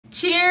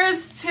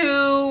Cheers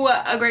to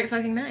a great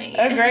fucking night.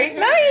 A great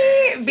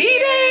night.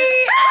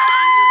 B-Day.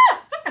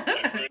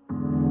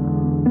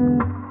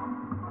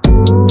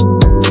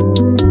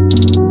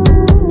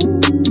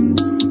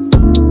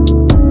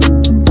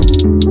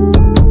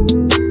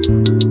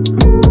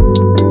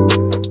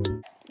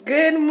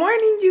 Good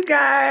morning, you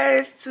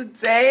guys.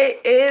 Today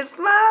is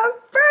my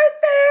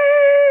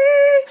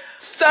birthday.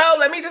 So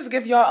let me just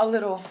give y'all a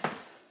little,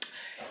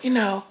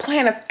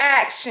 plan of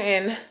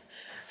action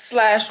 /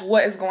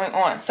 what is going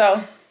on.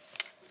 So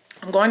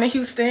I'm going to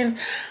Houston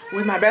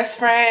with my best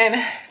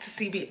friend to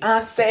see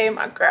Beyonce,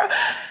 my girl.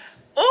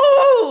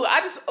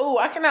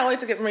 I cannot wait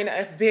to give Marina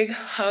a big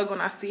hug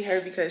when I see her,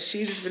 because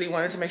she just really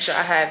wanted to make sure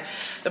I had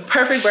the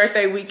perfect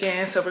birthday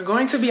weekend. So we're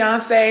going to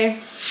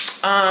Beyonce.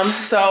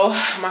 So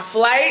my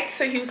flight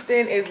to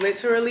Houston is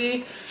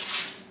literally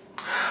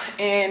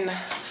in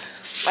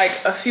like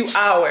a few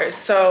hours.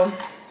 So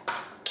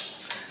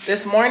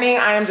this morning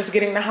I am just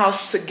getting the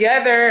house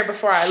together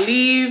before I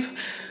leave.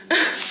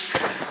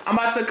 I'm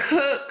about to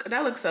cook.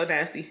 That looks so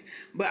nasty.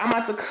 But I'm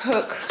about to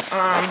cook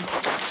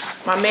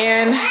my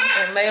man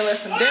and Layla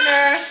some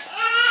dinner.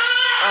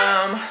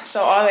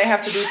 So all they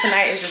have to do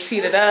tonight is just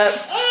heat it up.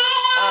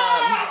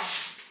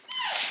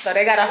 So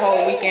they got a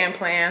whole weekend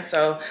planned.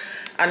 So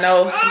I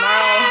know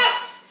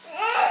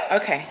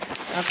tomorrow. Okay.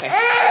 Say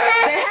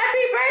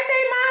happy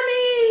birthday,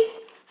 mommy.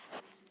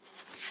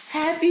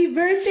 Happy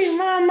birthday,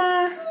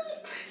 mama.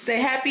 Say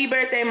happy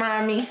birthday,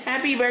 mommy.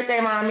 Happy birthday,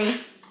 mommy.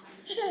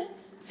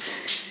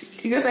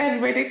 You gonna say happy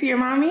birthday to your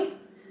mommy?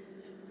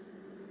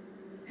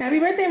 Happy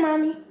birthday,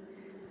 mommy.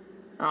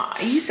 Aw,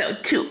 you so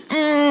cute.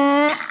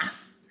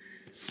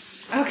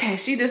 Okay,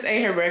 she just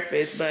ate her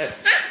breakfast, but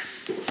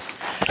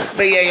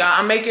yeah, y'all,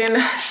 I'm making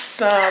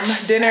some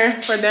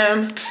dinner for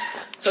them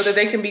so that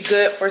they can be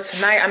good for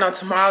tonight. I know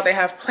tomorrow they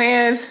have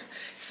plans.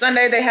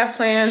 Sunday they have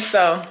plans,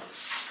 so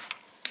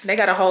they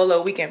got a whole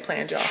little weekend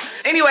planned, y'all.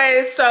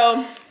 Anyways,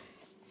 so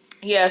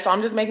yeah, so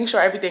I'm just making sure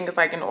everything is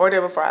like in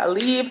order before I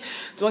leave,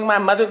 doing my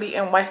motherly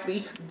and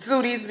wifely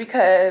duties,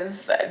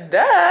 because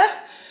duh.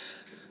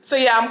 So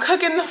yeah, I'm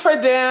cooking for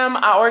them.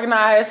 I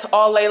organized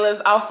all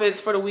Layla's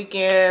outfits for the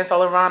weekend, so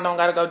LaRon don't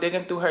gotta go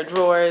digging through her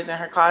drawers and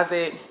her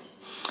closet.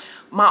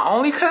 My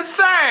only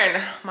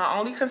concern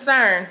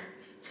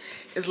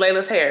is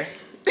Layla's hair.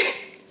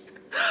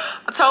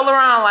 I told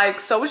LaRon, like,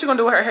 so what you gonna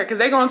do with her hair? Because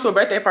they going to a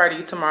birthday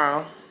party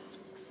tomorrow,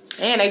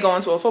 and they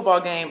going to a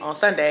football game on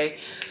Sunday.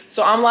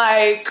 So I'm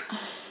like,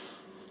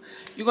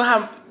 you gonna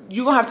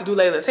have to do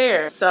Layla's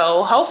hair.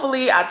 So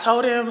hopefully, I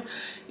told him,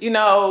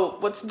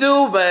 what to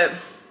do, but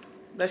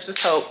let's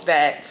just hope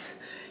that,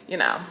 he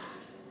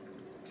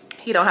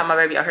don't have my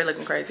baby out here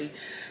looking crazy.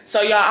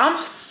 So y'all,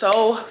 I'm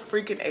so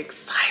freaking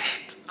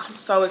excited. I'm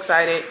so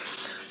excited.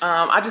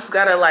 I just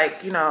gotta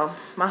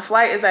my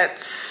flight is at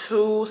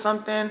 2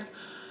 something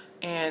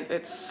and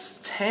it's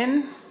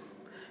 10.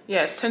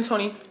 Yeah, it's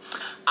 10:20.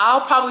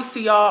 I'll probably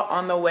see y'all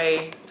on the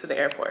way to the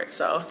airport.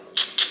 So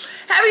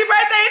happy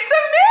birthday to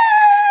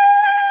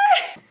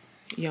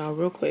me! Y'all,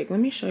 real quick, let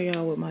me show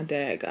y'all what my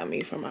dad got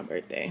me for my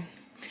birthday.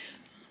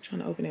 I'm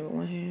trying to open it with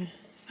one hand.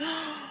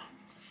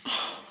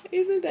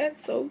 Isn't that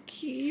so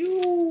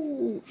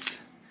cute?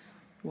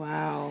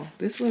 Wow,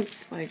 this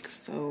looks like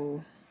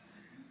so,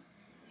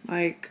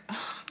 I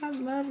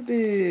love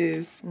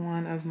this.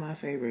 One of my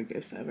favorite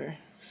gifts ever.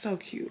 So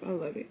cute, I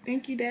love it.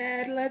 Thank you,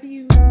 Dad, love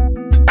you.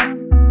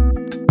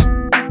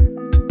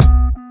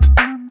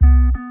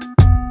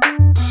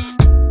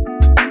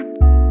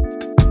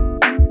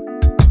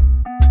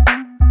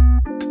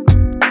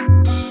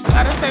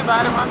 Gotta say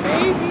bye to my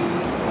baby.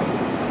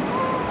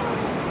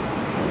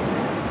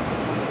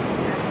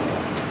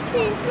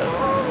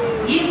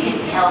 You can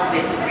help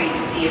increase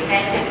the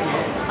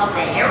effectiveness of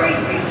the Harry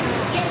Reid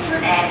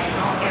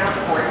International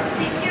Airport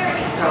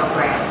Security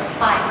Program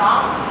by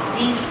following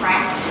these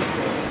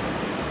practices.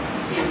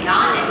 Do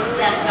not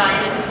accept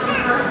guidance from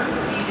persons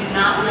you do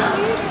not know.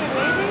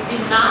 Do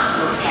not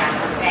look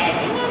after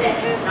baggage that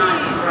is not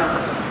your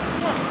own.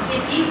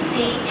 If you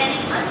see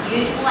any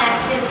unusual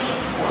activities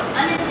or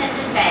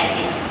unattended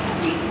baggage,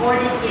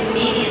 report it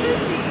immediately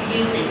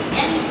using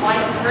any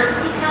white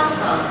courtesy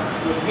telephone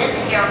within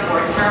the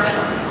airport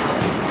terminal.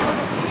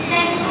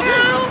 Thank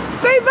you.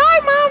 Say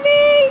bye,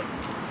 mommy.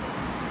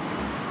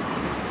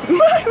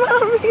 Bye,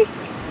 mommy.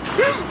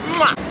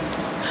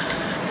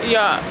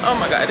 Yeah, oh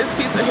my God, this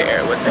piece of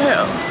hair, what the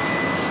hell?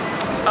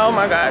 Oh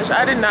my gosh,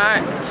 I did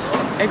not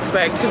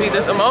expect to be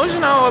this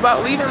emotional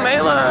about leaving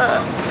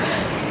Layla.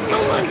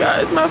 Oh my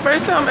God, it's my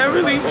first time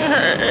ever leaving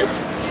her.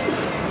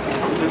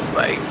 I'm just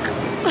like,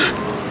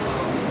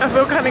 I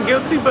feel kind of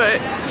guilty, but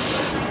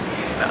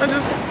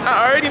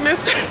I already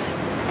miss her.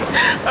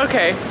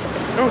 Okay.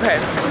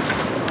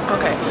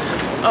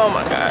 Oh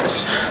my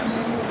gosh.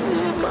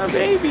 My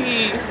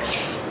baby.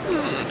 I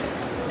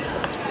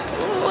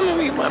don't want to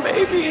leave my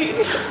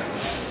baby.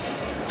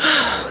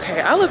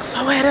 Okay, I look so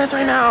badass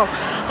right now.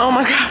 Oh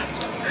my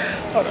gosh.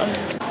 Hold on.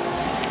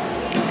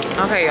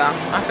 Okay, y'all.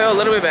 I feel a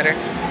little bit better.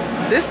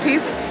 This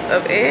piece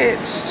of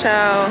edge,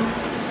 child.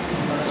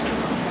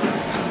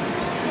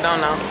 Don't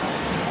know.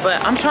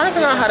 But I'm trying to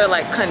figure out how to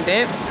like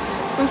condense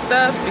some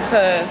stuff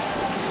because,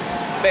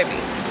 baby,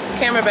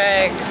 camera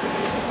bag,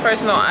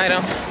 personal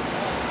item,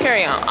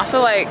 carry on. I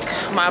feel like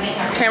my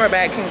camera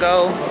bag can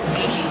go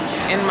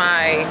in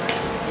my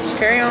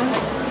carry-on.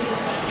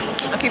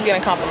 I keep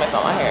getting compliments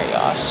on my hair,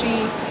 y'all.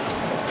 She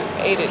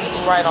ate it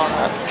right on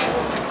up.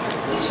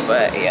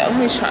 But yeah, let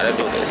me try to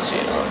do this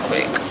shit real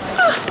quick.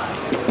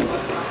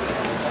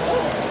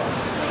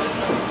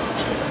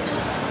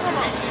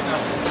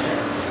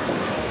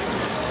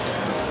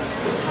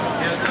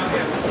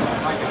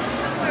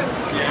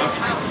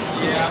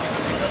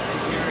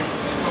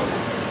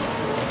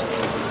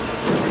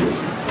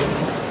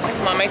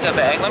 That's my makeup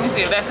bag. Let me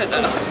see if that could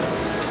go.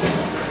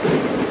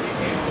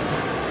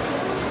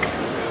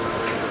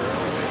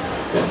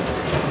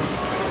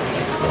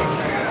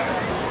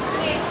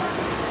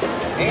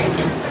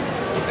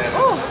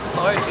 Oh,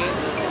 Lord Jesus.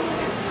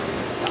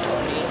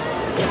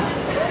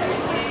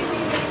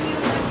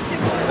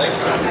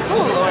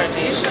 Oh, Lord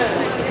Jesus.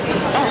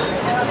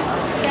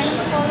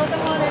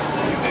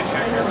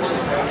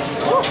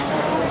 Oh.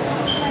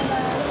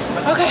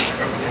 Okay.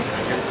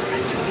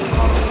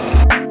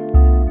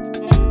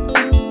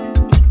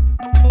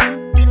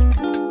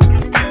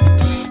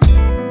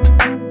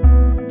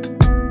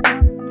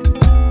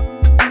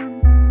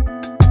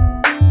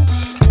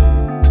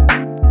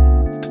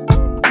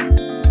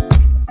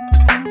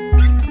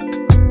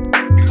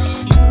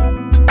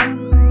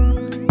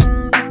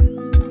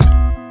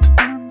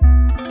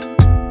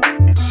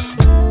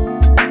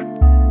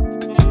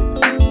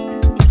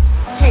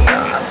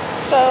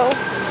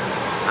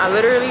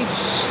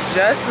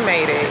 Just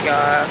made it,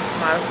 y'all.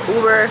 My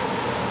Uber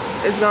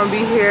is gonna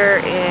be here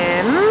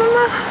in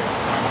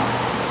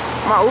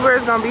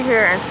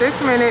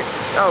 6 minutes.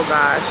 Oh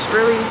gosh,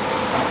 really?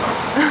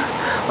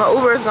 My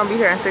Uber is gonna be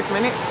here in 6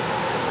 minutes.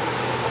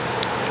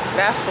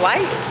 That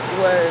flight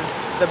was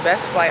the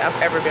best flight I've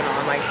ever been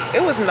on. Like,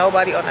 it was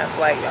nobody on that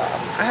flight, y'all.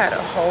 I had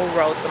a whole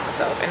row to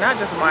myself, and not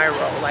just my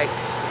row, like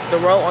the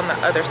row on the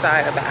other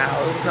side of the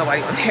aisle. It was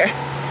nobody on there.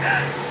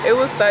 It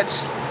was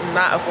such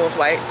not a full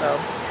flight, so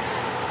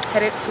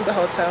headed to the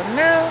hotel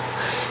now.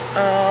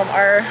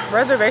 Our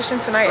reservation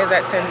tonight is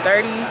at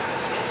 10:30.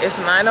 It's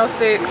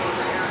 9:06,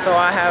 so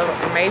I have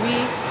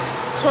maybe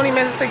 20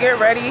 minutes to get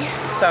ready.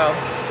 So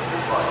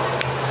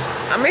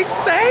I'm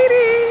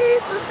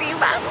excited to see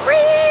my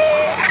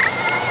friend.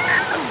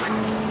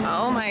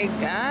 Oh my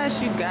gosh,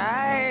 you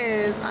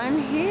guys,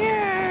 I'm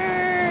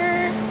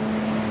here.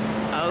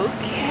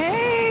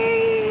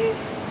 Okay.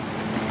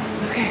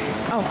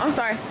 Oh, I'm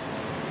sorry.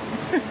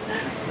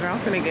 Girl, I'm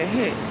finna get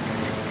hit.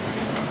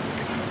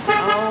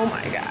 Oh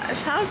my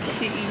gosh, how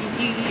cute.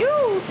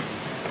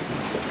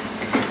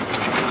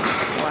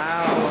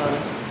 Wow.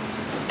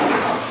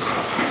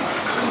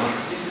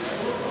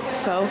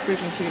 So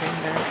freaking cute in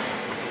here.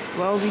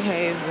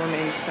 Well-behaved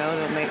women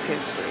seldom make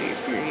history,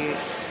 period.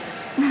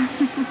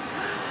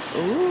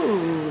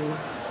 Ooh.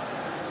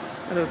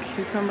 Little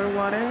cucumber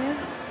water.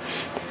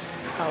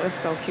 Oh, it's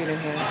so cute in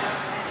here.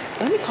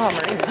 Let me call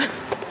Marina.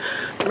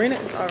 Marina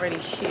is already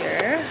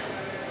here.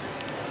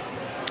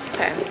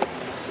 Okay.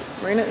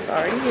 Marina is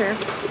already here. I'm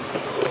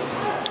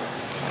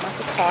about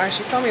to call her.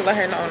 She told me to let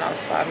her know when I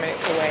was 5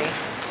 minutes away.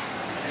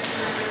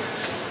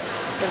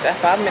 Since that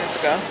 5 minutes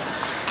ago.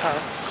 Oh.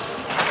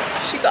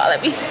 She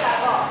calling me.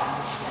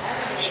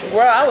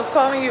 Girl, I was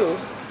calling you.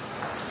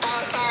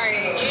 Oh,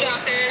 sorry. You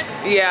downstairs?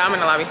 Yeah, I'm in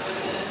the lobby.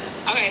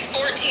 Okay,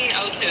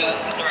 1402 is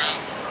the room.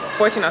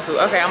 1402.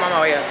 Okay, I'm on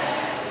my way up.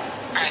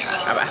 Alright,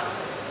 bye.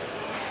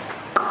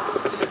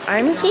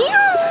 I'm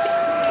here.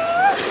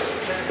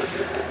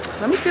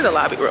 Let me see the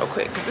lobby real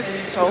quick because this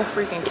is so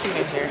freaking cute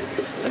in here.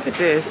 Look at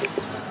this.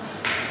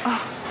 Oh,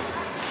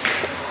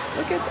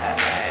 look at that.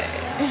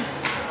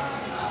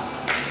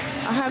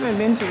 I haven't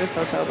been to this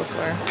hotel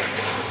before.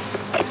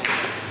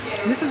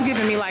 This is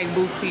giving me like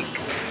boutique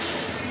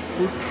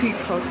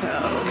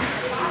hotel.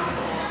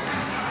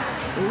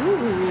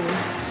 Ooh,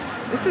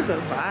 this is a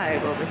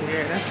vibe over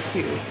here. That's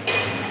cute.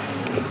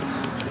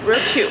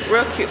 Real cute,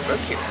 real cute, real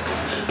cute.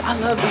 I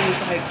love these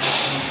like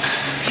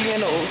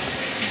panels.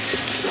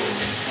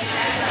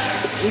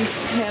 These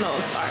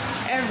panels are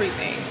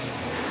everything.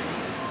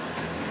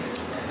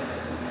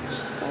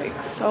 Just like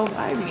so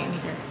vibey in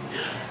here.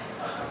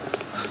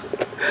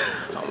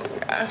 Oh my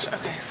gosh.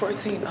 Okay,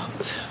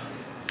 1402.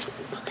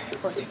 Okay,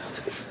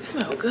 1402. It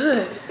smells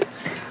good.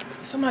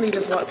 Somebody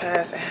just walked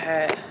past and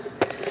had, it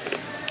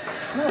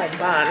smell like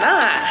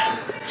banana.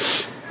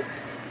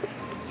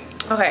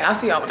 Okay, I'll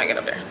see y'all when I get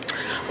up there.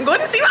 I'm going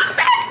to see my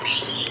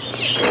bestie.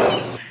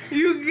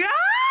 You guys.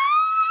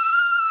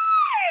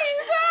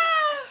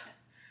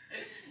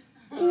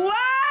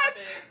 What?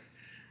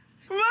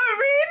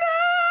 Marina!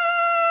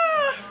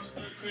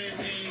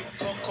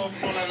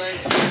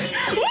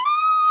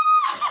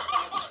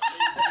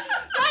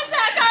 What's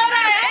that called?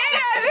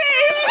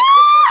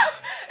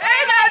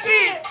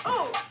 Energy!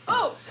 Ooh,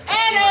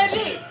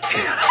 energy!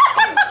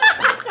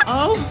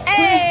 Oh,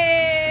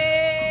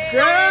 hey!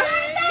 Girl!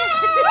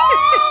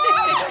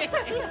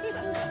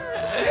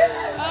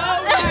 Oh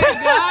my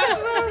gosh,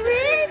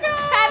 Marina!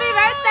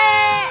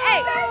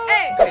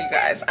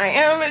 guys, I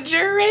am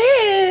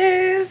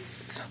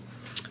dressed.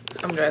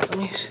 I'm dressed.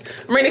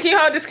 Marina, can you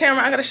hold this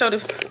camera? I gotta show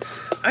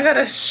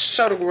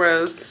the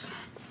grills.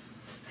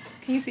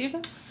 Can you see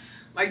yourself?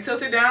 Like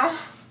tilt it down.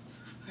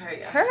 Okay,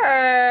 yeah.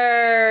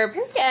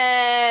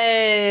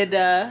 Period.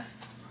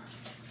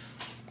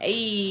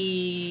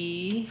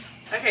 Hey.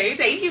 Okay,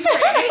 thank you. Wait,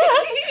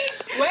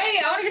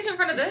 I want to get you in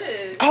front of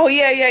this. Oh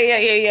yeah.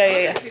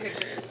 Take a few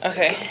pictures.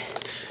 Okay.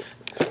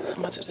 I'm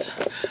about to just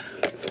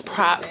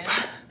prop.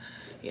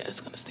 Yeah,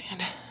 it's gonna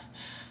stand.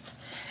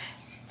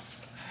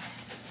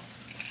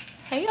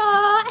 Hey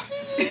y'all.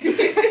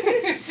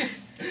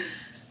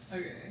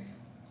 Okay.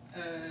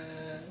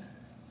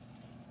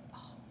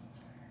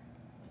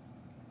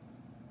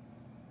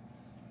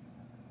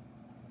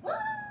 Ooh,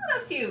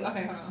 that's cute.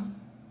 Okay, hold on.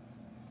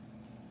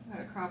 I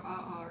gotta crop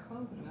out all our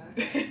clothes in the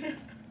back.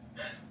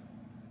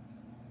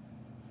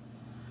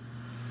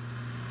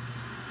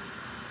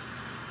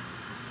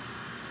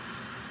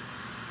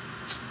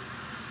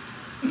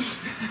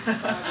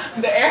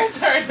 The air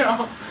turned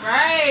on.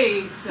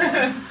 Right.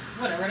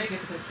 Whatever, they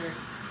get the picture.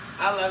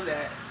 I love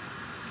that.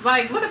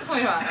 Like, look at the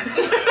 25.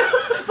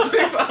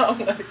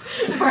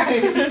 25.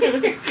 Right.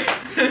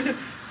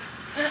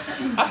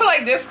 I feel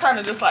like this kind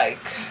of just like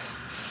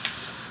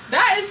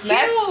That is cute.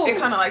 it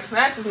kind of like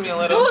snatches me a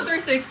little. Do a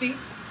 360.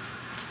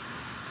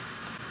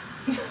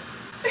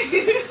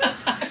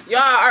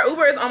 Y'all, our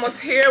Uber is almost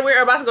here.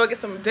 We're about to go get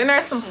some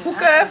dinner, some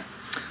hookah.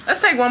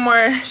 Let's take one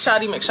more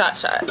shotty McShot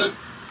shot.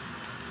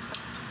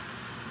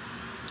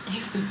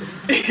 You stupid.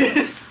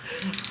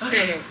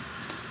 Okay.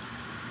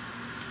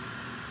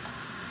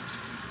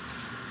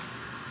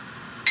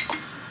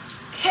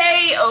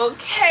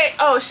 Okay.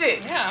 Oh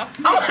shit. Yeah.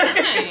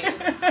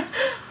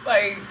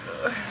 Like,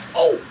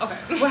 oh. Okay.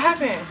 What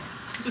happened?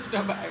 Just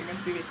feel bad. You're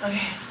gonna see it.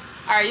 Okay.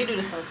 All right, you do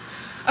this first.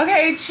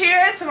 Okay.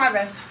 Cheers to my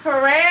best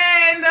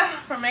friend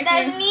for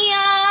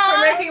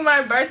making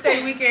my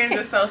birthday weekend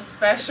just so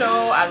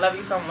special. I love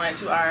you so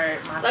much. You are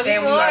my family. You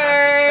are my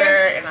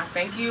sister, and I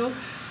thank you.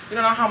 You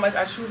don't know how much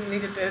I truly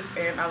needed this,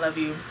 and I love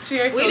you.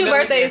 Cheers. We do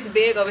birthdays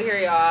big over here,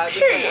 y'all. Just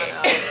so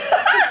y'all know.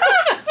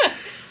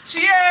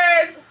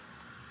 Cheers.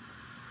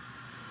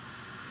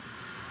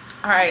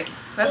 All right,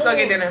 let's go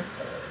get dinner.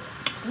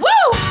 Woo!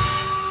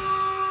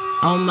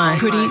 All my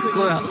pretty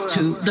girls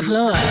to the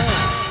floor.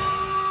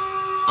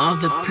 All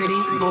the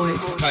pretty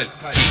boys.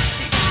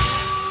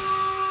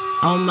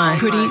 All my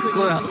pretty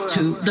girls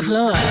to the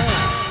floor.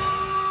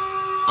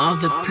 All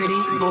the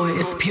pretty boys.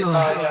 It's pure.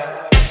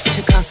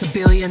 Should cost $1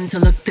 billion to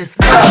look this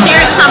good.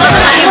 Here's some of the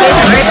honey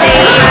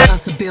birthday. Should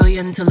cost $1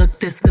 billion to look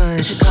this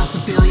good. Should cost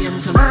 $1 billion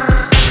to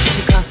look.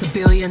 Should cost $1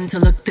 billion to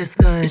look this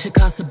good. Should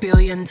cost $1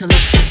 billion to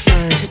look this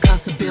good. Should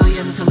cost $1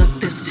 billion to look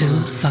this too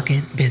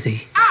fucking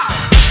busy.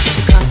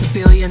 Should cost $1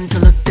 billion to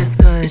look this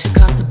good. Should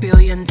cost $1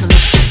 billion to look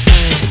this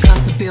good. Should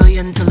cost $1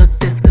 billion to look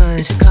this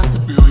good. Should cost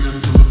 $1 billion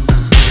to look this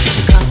good.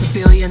 Should cost $1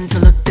 billion to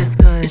look this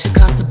good. Should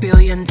cost $1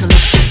 billion to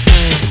look this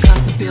good. Should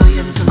cost $1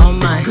 billion to all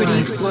my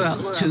pretty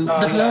girls to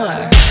the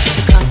floor.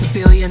 Should cost $1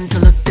 billion to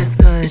look this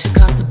good. Should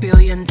cost $1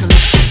 billion to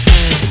look this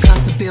good. Should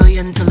cost $1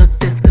 billion to look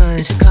this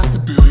good. Should cost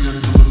 $1 billion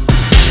to look this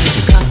good.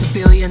 Should cost $1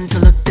 billion to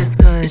look this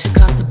good. Should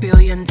cost $1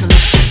 billion to look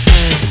this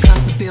good. Should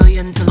cost $1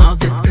 billion to all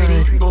this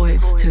pretty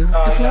boys to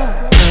the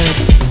floor.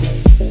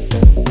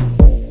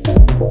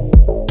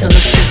 To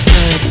look this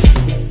good.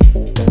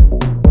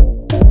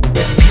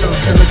 It's pure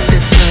to look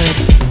this good.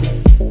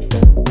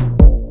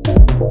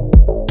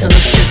 To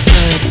look this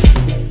good.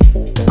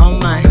 All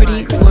my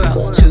pretty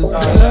girls to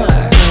the floor.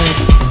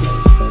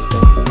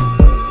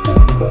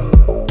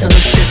 To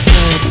look this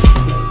good.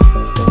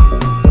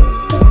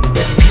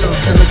 It's pure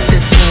to look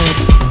this good.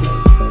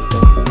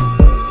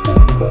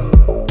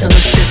 To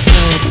look this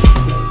good.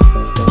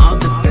 All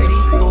the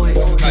pretty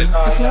boys to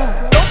the floor.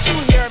 Don't you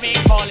hear me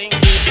calling you?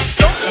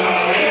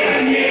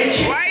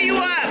 Why are you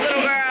up,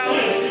 little girl?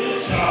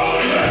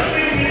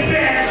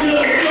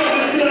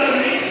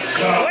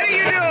 What are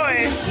you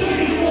doing?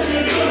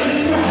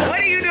 What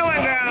are you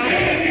doing, girl?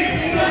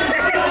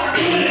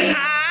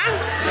 Huh?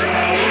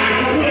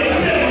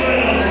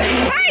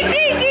 Hi,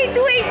 Dinky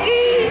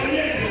Twinkie.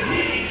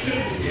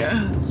 Yeah.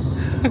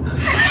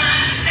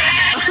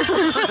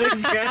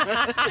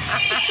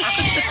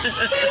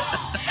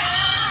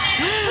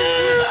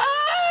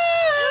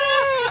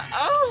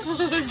 Oh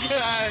my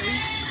god.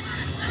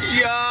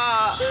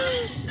 Yeah.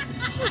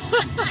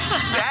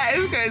 That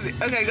is crazy.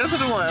 Okay, go to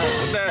the one.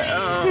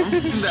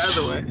 The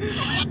other one.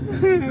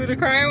 The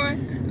crying one?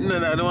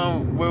 No, the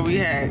one where we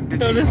had the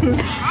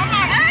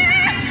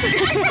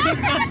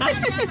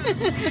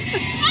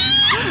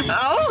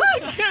Oh my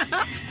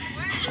god.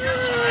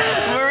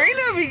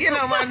 Marina be getting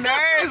on my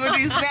nerves with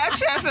these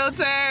Snapchat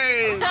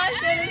filters.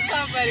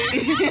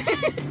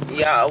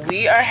 Y'all,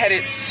 we are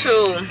headed to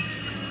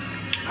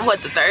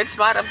what, the third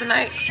spot of the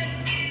night?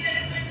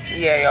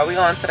 Yeah, y'all, we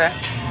going to the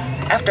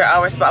after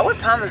hour spot. What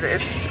time is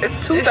it?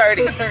 It's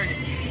 2:30.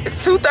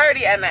 It's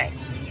 2:30 at night.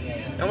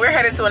 And we're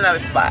headed to another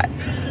spot.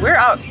 We're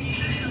out.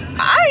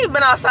 I ain't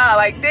been outside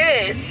like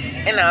this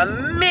in a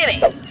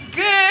minute.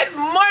 Good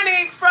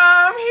morning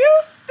from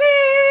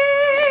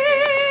Houston.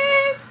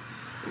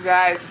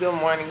 Guys, good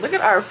morning. Look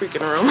at our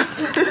freaking room.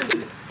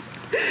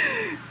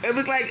 It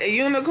looked like a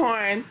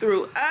unicorn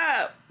threw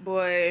up,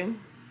 boy.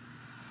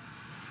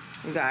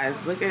 You guys,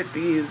 look at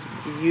these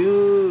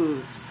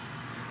views.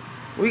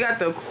 We got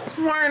the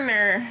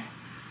corner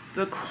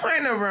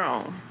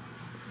room.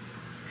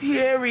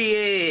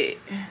 Period.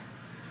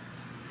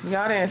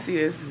 Y'all didn't see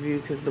this view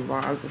because the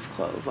bars was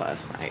closed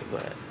last night,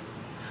 but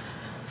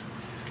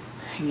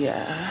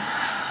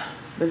yeah.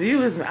 The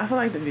view is, I feel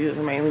like the view is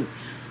mainly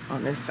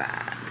on this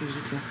side because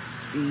you can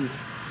see,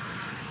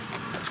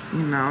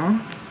 you know,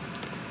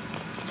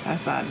 that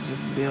side is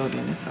just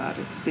building, this side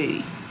is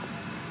city.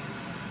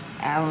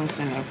 Allen's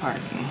in there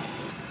parking.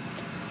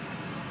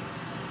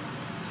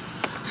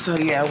 So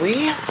yeah,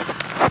 we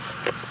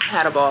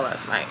had a ball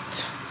last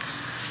night.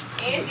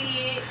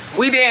 Andy.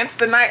 We danced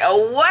the night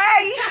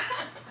away.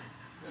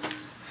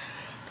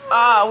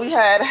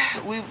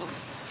 We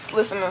was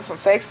listening to some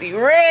Sexy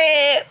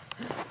Red.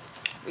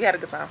 We had a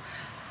good time.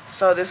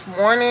 So this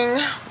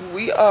morning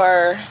we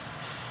are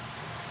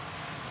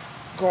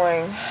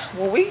going,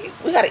 well, we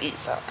gotta eat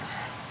something.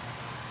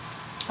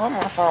 On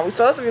my phone. We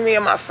supposed to be me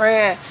and my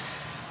friend,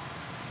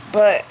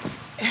 but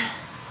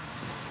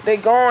they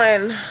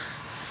going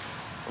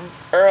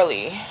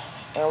early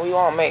and we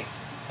won't make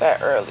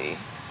that early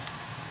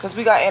because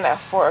we got in at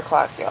 4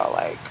 o'clock, y'all.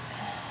 Like,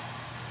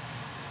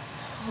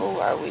 who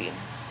are we?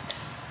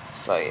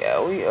 So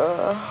yeah,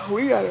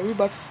 we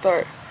about to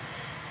start.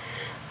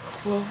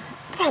 Well,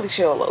 probably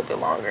chill a little bit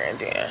longer and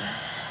then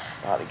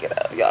probably get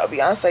up. Y'all,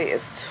 Beyonce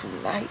is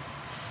tonight.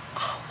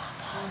 Oh my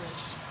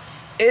gosh.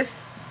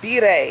 It's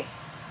B-Day.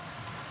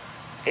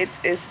 It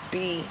is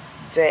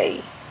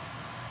B-Day.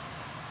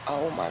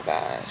 Oh my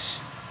gosh.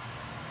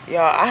 Y'all,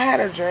 I had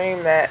a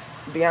dream that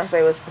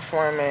Beyonce was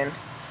performing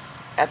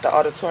at the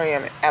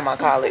auditorium at my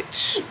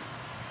college.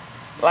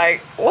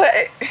 Like,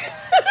 what?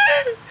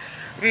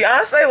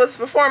 Beyonce was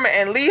performing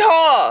in Lee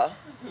Hall.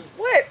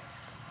 What?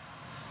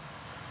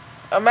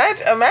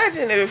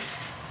 Imagine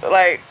if,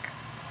 like,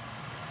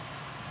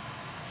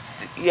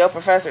 your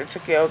professor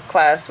took your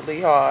class to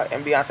Lee Hall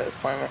and Beyonce was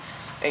performing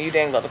and you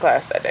didn't go to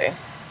class that day.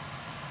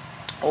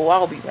 Oh,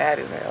 I'll be mad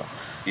as hell.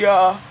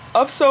 Y'all,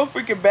 I'm so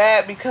freaking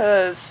bad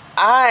because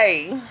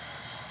I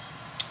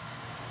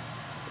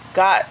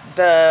got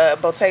the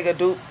Bottega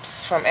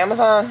dupes from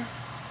Amazon.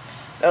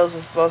 Those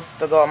were supposed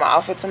to go on my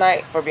outfit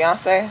tonight for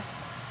Beyonce.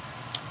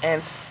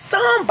 And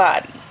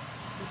somebody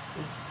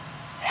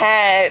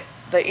had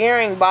the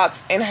earring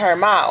box in her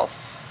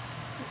mouth.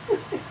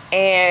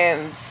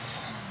 And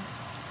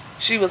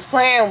she was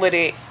playing with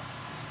it.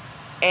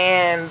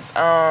 And,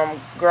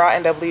 girl, I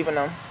ended up leaving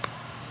them.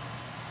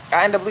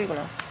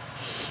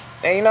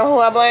 And you know who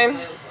I blame?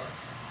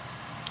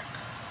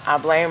 I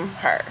blame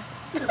her.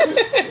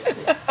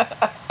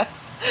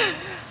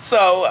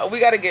 So we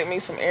got to get me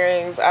some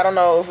earrings. I don't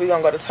know if we're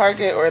going to go to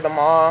Target or the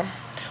mall.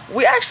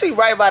 We actually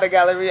right by the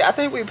gallery. I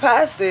think we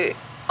passed it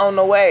on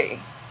the way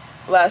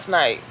last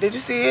night. Did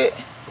you see it?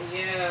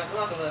 Yeah, I'm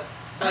not look.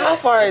 How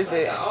far is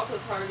it? The Ulta,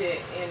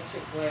 Target, and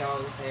Chick-fil-A all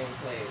in the same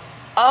place.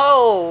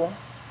 Oh.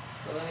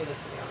 But let me look at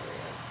the gallery.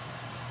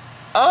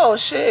 Oh,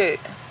 shit.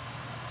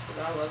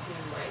 Because I look, you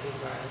might need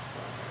rides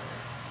for her.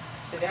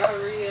 The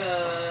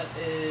Galleria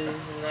is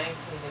 19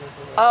 minutes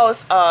away. Oh,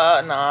 it's,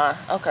 nah.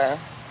 Okay.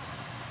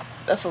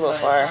 That's a little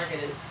far.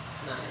 Target is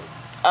 9.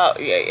 Oh,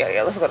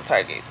 yeah. Let's go to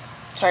Target.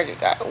 Target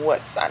got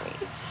what I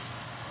need.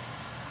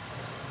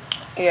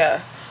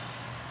 Yeah.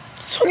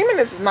 20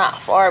 minutes is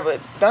not far,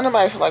 but don't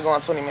nobody feel like going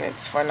 20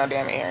 minutes for no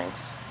damn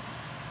earrings.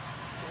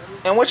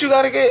 And what you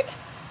gotta get?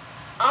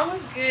 I'm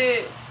going to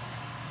get...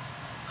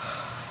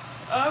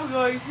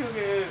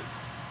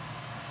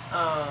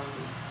 I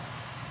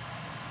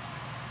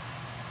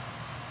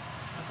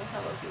think I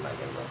look, you might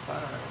get a little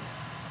flat iron.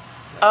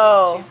 Like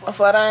Oh, a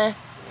flat iron?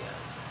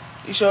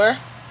 Yeah. You sure?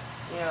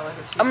 Yeah, like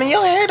a cheap I mean,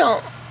 your hair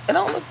don't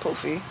look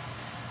poofy.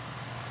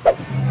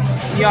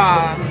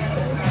 Y'all,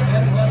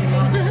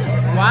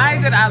 why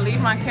did I leave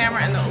my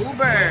camera in the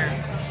Uber?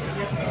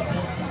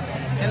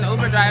 And the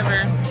Uber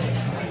driver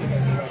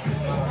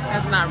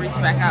has not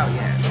reached back out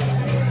yet.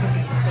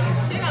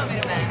 She gonna get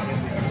it back.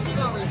 He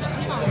gonna reach it.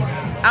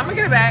 I'm gonna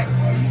get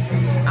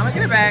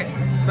it back,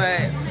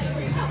 but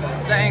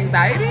the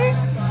anxiety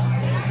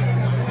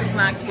is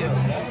not cute.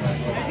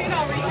 If he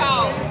don't reach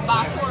out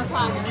by 4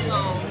 o'clock, then we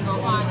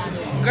gonna find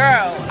out.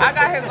 Girl, I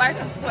got his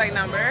license plate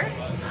number.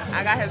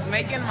 I got his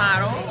make and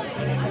model.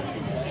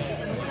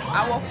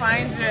 I will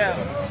find you.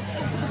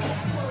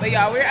 But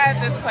y'all, we're at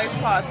this place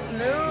called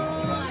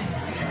Snooze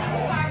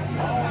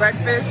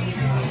Breakfast.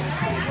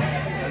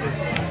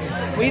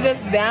 We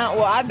just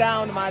I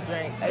downed my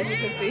drink, as you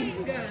can see.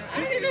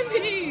 I didn't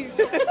leave.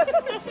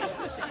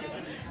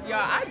 Y'all,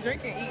 I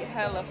drink and eat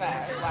hella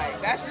fast. Like,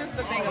 that's just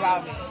the thing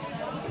about me.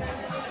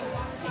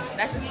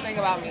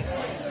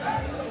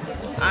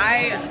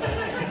 I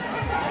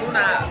do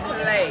not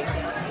play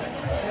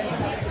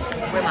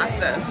with my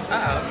stuff.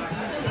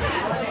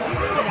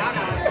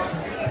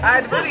 I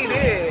really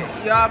did.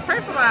 Y'all, pray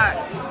for my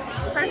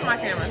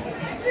camera.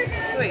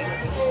 Please.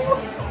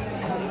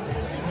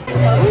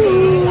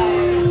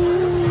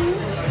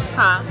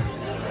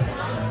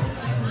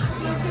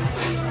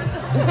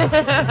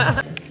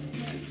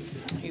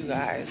 You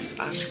guys,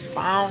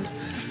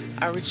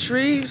 I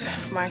retrieved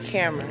my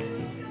camera.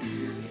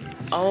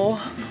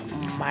 Oh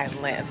my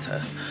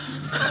Lanta.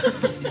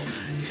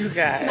 You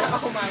guys.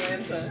 Oh my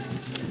Lanta.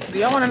 Do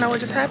y'all want to know what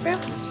just happened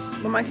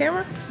with my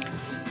camera?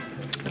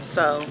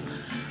 So,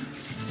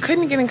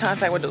 couldn't get in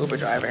contact with the Uber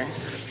driver.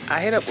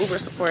 I hit up Uber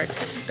support.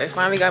 They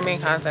finally got me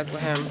in contact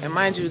with him. And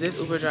mind you, this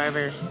Uber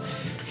driver,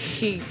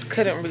 he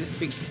couldn't really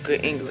speak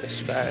good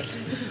English, you guys.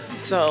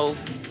 So,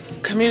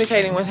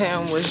 communicating with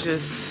him was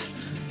just,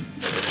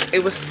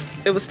 it was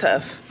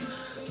tough.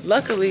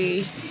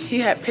 Luckily, he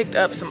had picked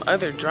up some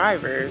other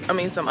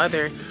some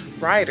other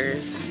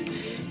riders,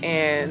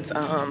 and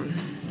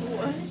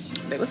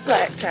they was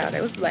black, child.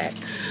 They was black.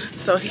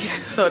 So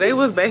they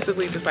was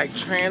basically just like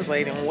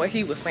translating what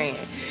he was saying,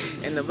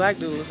 and the black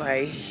dude was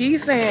like,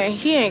 he's saying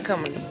he ain't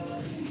coming to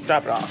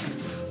drop it off.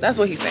 That's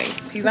what he's saying.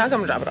 He's not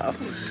coming to drop it off.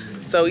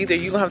 So either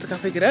you gonna have to come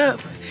pick it up,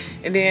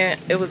 and then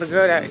it was a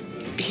girl that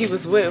he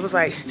was with. It was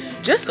like,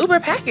 just Uber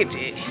package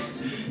it.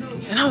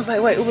 And I was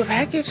like, wait, Uber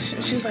package?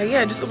 And she was like,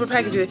 yeah, just Uber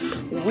package it.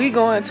 We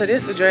going to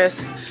this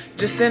address.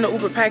 Just send the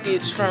Uber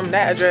package from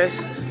that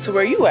address to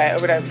where you at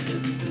or whatever.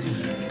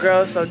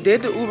 Girl, so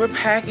did the Uber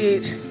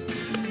package.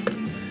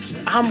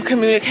 I'm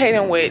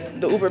communicating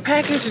with the Uber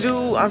package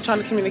dude. I'm trying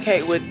to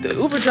communicate with the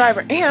Uber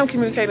driver, and I'm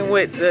communicating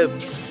with the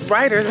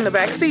riders in the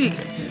back seat.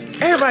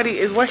 Everybody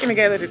is working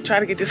together to try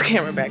to get this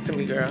camera back to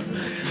me, girl.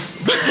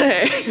 But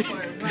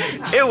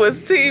it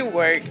was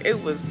teamwork.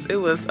 It was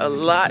a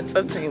lot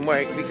of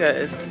teamwork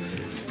because,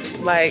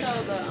 like,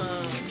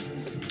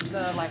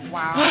 the like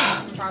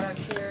wow product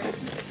here.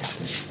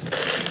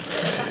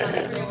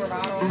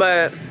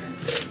 But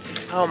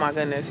oh my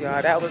goodness,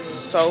 y'all, that was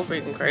so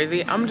freaking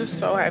crazy. I'm just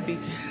so happy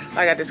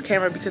I got this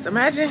camera, because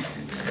imagine,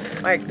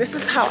 like, this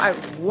is how I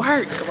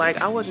work. Like,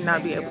 I would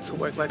not be able to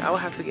work. Like, I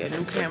would have to get a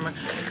new camera.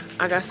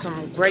 I got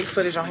some great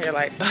footage on here.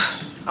 Like,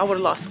 I would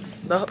have lost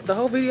the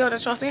whole video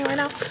that y'all seeing right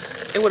now.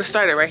 It would have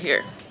started right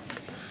here.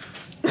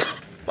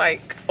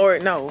 Like, or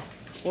no,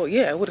 well,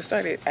 yeah, it would have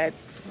started at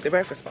the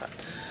breakfast spot.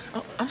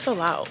 Oh, I'm so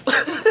loud.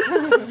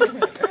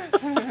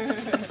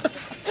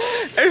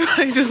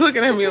 Everybody's just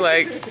looking at me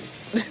like.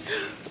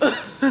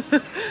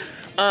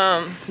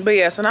 But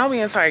yeah, so now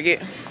we in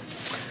Target.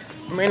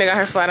 Marina got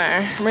her flat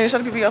iron. Marina, show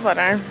the people your flat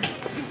iron.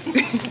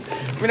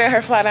 Marina got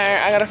her flat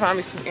iron. I gotta find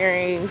me some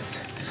earrings.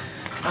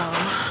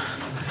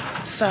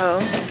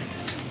 So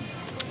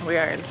we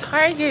are in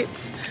Target.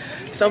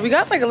 So we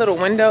got like a little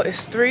window.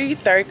 It's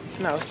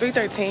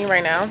 3:13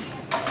 right now.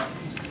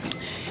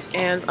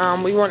 And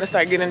we want to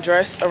start getting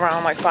dressed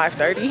around like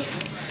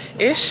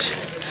 5:30-ish.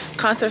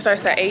 Concert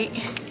starts at 8.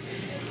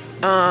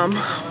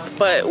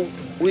 But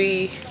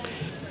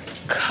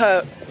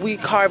we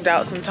carved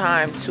out some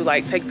time to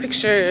like take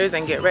pictures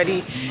and get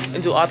ready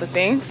and do all the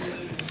things.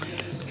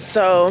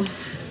 So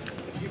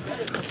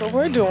that's what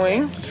we're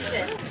doing.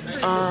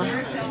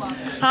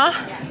 Huh?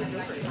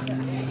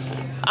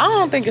 I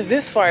don't think it's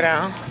this far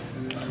down.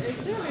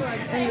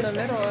 In the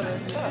middle of the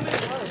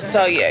stuff.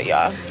 So yeah,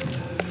 y'all,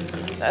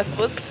 that's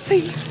what's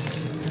tea.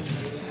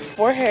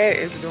 Forehead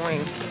is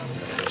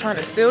trying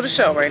to steal the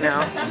show right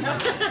now.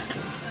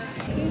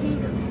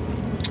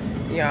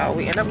 Y'all,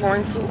 we end up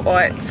going to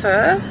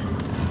Ulta.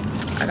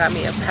 I got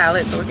me a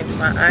palette so we can do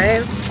my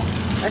eyes.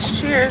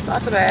 Let's cheers,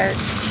 Ulta bags.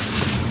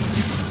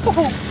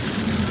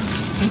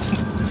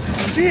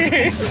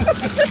 Cheers.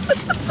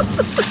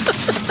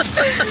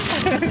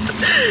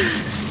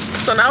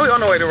 So now we're on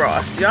the way to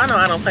Ross. Y'all know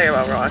I don't play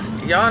about Ross.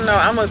 Y'all know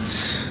I'm gonna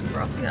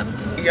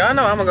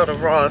go to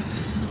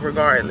Ross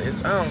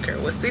regardless. I don't care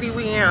what city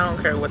we in. I don't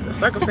care what the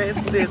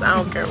circumstances is. I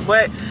don't care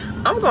what.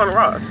 I'm going to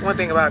Ross. One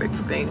thing about it,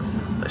 two things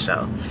for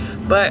sure.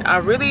 But I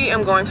really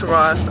am going to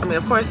Ross. I mean,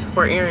 of course,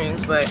 for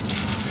earrings, but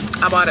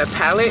I bought a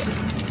palette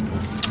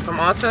from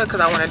Ulta because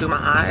I want to do my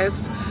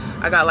eyes.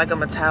 I got like a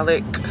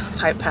metallic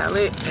type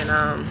palette, and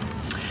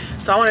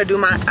so I want to do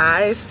my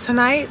eyes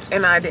tonight,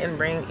 and I didn't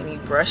bring any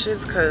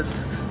brushes because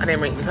I didn't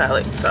bring any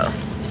palette, so,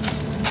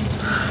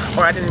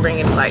 or I didn't bring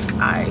any like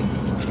eye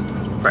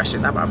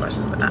brushes. I bought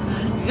brushes, but not.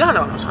 Y'all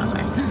know what I'm trying to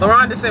say.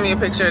 LaRon just sent me a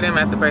picture of them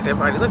at the birthday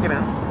party. Look at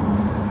him.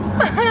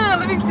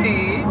 Let me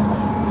see.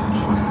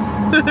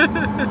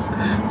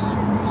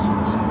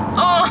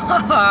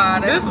 Oh,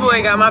 this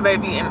boy got my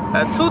baby in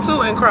a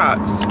tutu and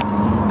Crocs.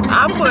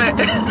 I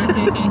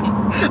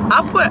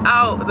put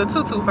out the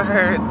tutu for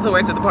her to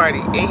wear to the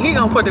party, and he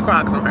gonna put the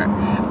Crocs on her.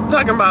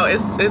 Talking about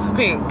it's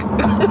pink.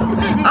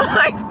 I'm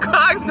like,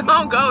 Crocs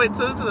don't go with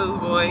tutus,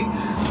 boy.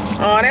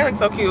 Oh, they look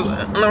so cute.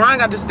 LaRon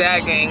got this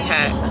dad gang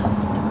hat.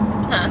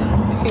 Huh.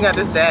 He got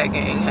this dad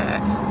gang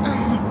hat.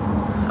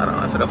 Hold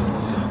on, for the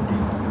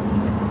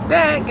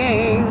dad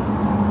gang.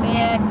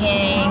 Dad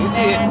gang. You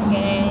see Dad it?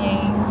 gang.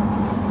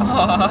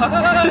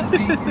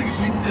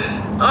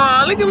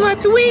 Oh, look at my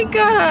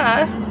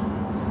Twinka.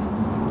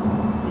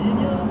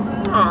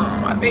 Oh,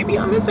 my baby,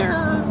 I miss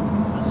her.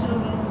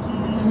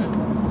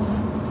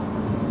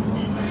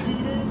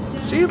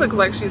 She looks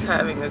like she's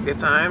having a good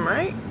time,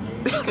 right?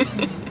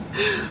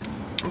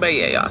 But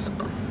yeah, y'all, so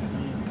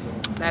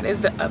that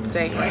is the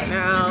update right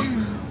now.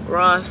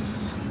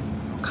 Ross,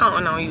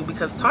 counting on you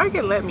because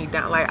Target let me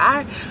down. Like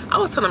I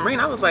was telling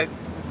Marina, I was like,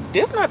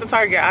 this not the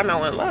Target I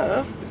know and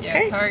love.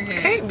 Yeah, Target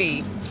can't be.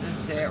 Is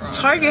dead wrong.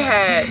 Target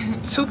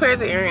had 2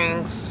 pairs of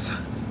earrings,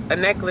 a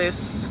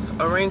necklace,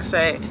 a ring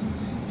set,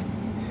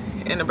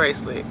 and a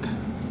bracelet.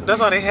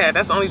 That's all they had.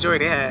 That's the only jewelry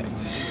they had.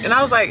 And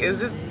I was like,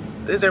 is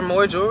there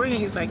more jewelry? And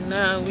he's like,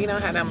 no, we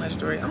don't have that much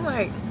jewelry. I'm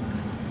like,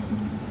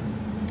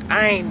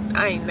 I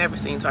ain't never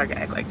seen Target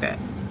act like that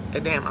a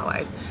day in my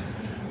life.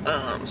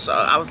 So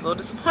I was a little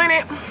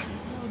disappointed,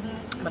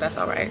 but that's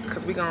all right,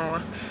 because we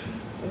gonna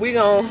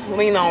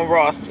lean on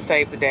Ross to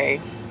save the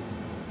day.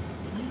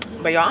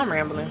 But y'all, I'm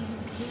rambling.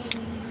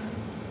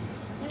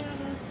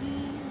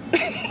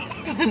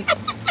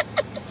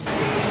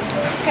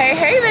 Okay,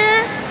 hey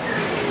there.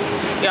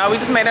 Y'all, we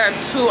just made it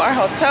to our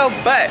hotel,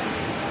 but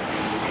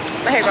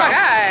hey, girl. Oh my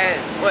god.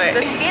 What?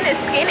 The skin is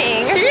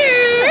skinning.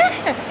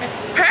 Yeah.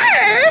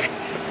 Hey.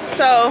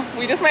 So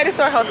we just made it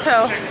to our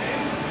hotel,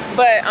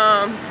 but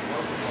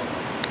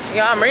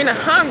y'all, Marina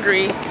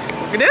hungry.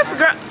 This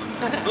girl,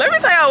 let me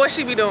tell y'all what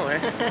she be doing.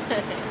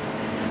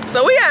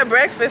 So we had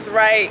breakfast,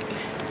 right?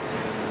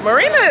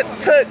 Marina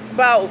took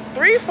about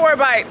 3-4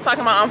 bites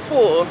talking about I'm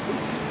full.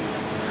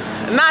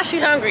 Now she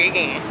hungry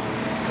again.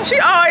 She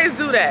always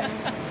do that.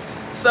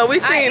 So we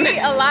seen. I eat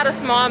a lot of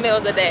small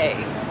meals a day,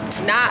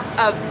 not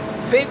a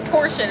big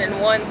portion in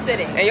one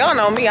sitting. And y'all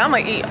know me, I'ma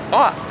eat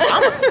all.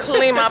 I'ma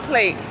clean my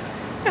plate.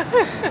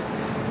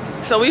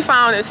 So we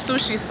found this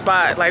sushi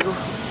spot, like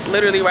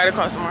literally right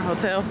across from our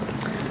hotel.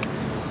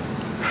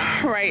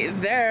 Right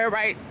there.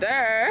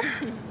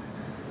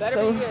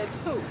 Better be good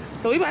too.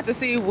 So we about to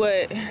see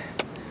what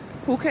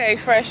Phuket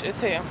Fresh is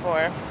hitting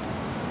for.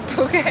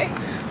 Okay.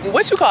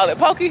 What you call it,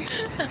 pokey?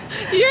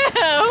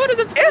 Yeah, what is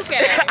a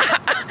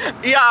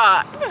Phuket?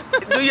 Y'all,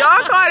 do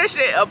y'all call this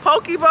shit a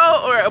poke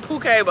bowl or a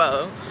Phuket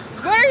bowl?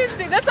 What do you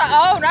think? That's a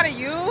O, not a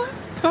U.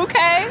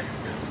 Phuket?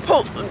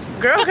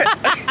 Girl,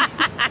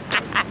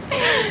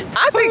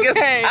 I think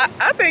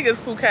it's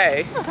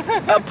Phuket.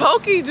 A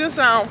pokey just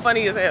sounds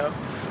funny as hell.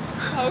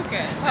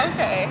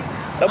 Okay.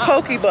 A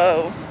poke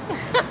bowl.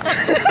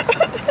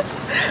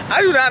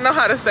 I do not know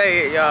how to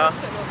say it, y'all.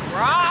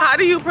 How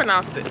do you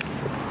pronounce this?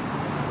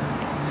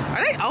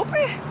 Are they open?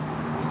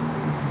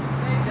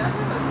 They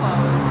definitely look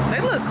closed.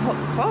 They look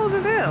closed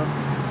as hell.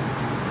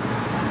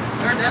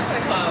 They're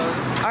definitely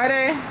closed. Are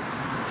they?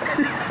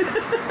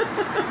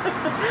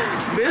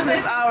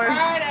 Business hours.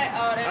 Friday.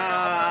 Oh,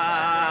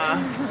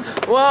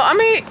 they're Well, I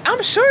mean,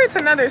 I'm sure it's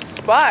another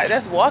spot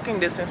that's walking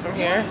distance from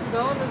here.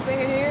 Go in this thing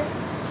in here.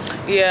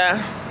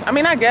 Yeah, I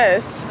mean, I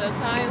guess. The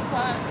Italian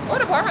spot. Or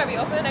the bar might be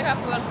open. They got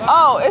food on the bar.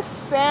 Oh, it's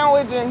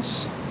sandwich and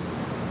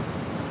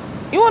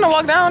you want to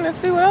walk down and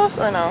see what else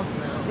or no?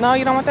 No,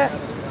 you don't want that?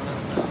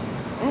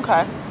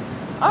 Okay.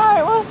 All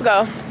right, well, let's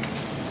go.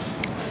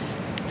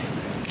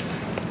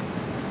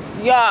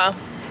 Yeah.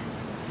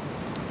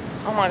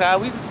 Oh my God,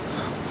 we just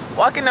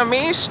walking the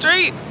mean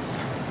streets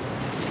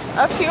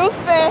of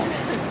Houston.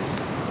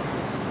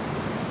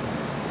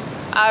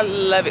 I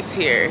love it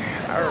here.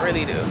 I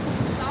really do.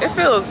 It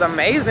feels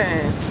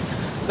amazing.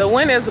 The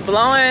wind is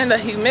blowing. The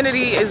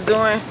humidity is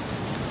doing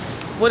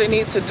what it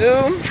needs to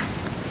do.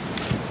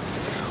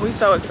 We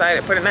so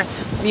excited for the night.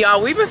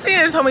 Y'all, we've been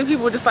seeing so many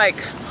people just like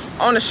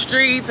on the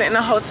streets and in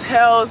the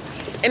hotels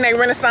in their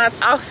Renaissance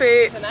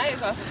outfits. Tonight is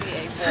about to be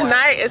a boy.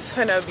 Tonight is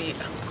gonna be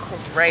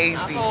crazy. A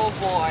whole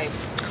boy.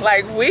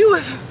 Like we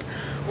was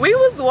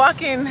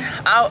walking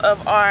out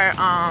of our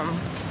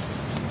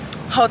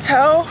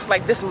hotel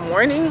like this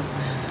morning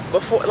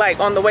before, like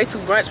on the way to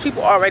brunch,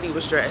 people already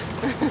was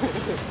dressed.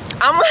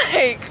 I'm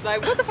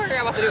like what the fuck are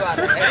y'all about to do out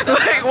there?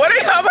 like, what are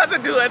y'all about to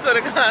do until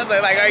the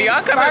concert? Like, are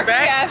y'all coming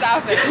back? Ass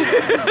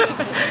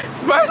outfits.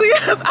 Sparkly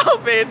ass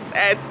outfits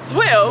at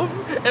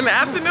 12 in the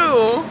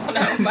afternoon.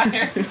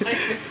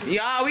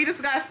 Y'all, we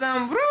just got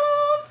some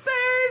room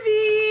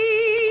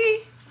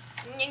service.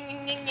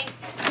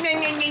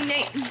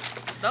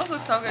 Those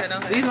look so good,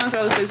 don't they? These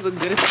mozzarella sticks look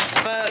good as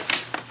fuck.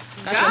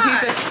 Got some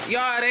pizza.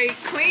 Y'all, they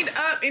cleaned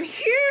up in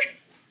here.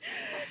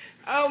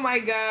 Oh my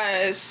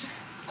gosh.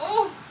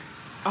 Oh,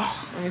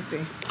 let me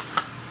see.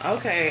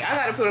 Okay, I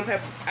gotta put a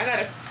pep. I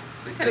gotta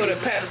put a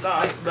pep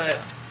sauce, but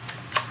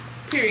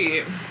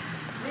period.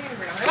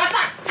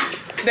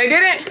 They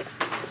didn't.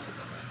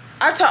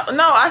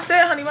 I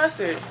said honey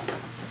mustard.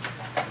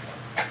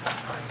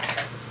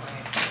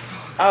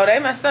 Oh, they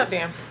messed up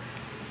then.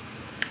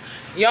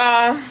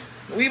 Y'all,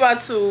 we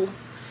about to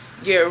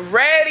get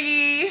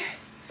ready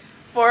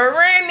for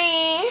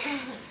Rennie.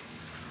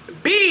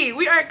 B,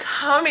 we are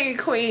coming,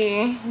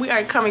 queen. We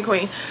are coming,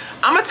 queen.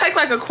 I'm gonna take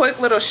like a quick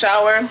little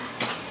shower.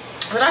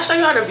 But I'll show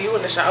you how to view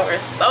in the shower.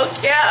 It's so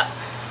cute.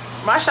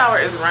 My shower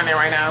is running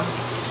right now.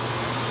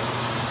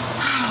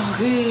 Oh,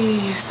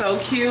 geez, so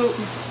cute.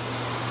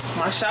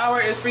 My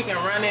shower is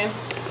freaking running.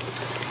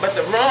 But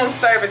the room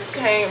service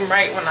came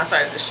right when I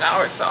started the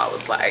shower, so I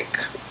was like,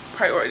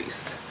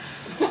 priorities.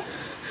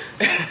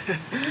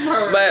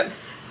 But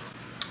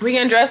we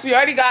getting dressed. We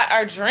already got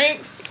our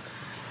drinks.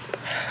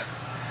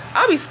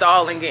 I'll be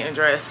stalling getting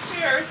dressed.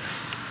 Cheers.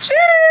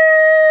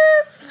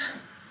 Cheers.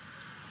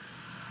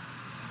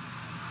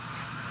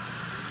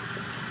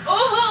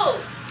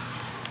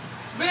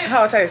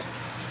 How it tastes?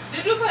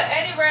 Did you put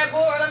any Red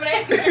Bull or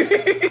lemonade?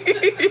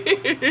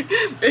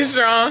 It's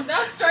strong.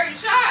 That's straight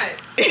shot.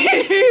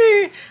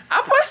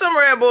 I'll put some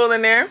Red Bull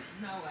in there.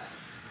 No way.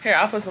 Here,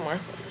 I'll put some more.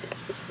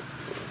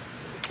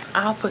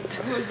 I'll put.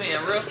 Who's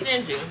being real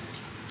stingy?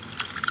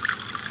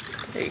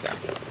 There you go.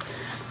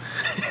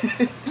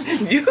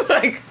 You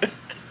like.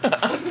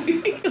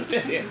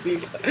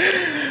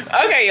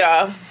 Okay,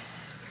 y'all.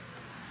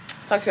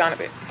 Talk to y'all in a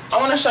bit. I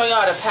want to show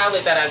y'all the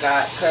palette that I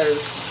got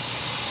because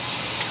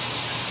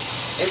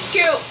it's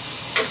cute.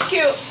 It's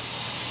cute.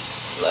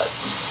 Look.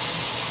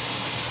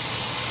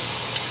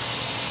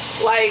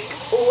 Like,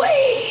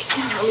 wait.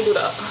 Let me do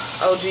the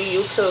OG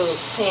YouTube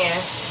pan.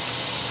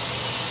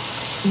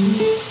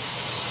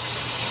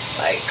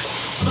 Like.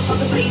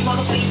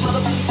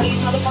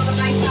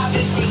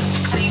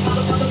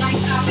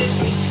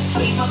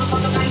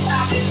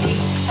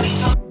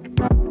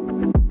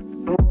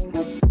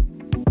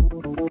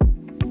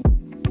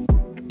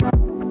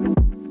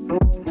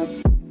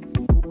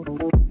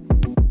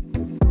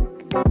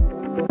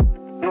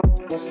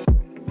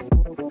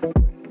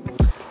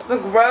 The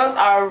girls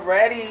are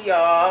ready,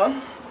 y'all.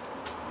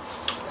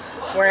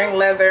 Wearing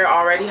leather,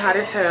 already hot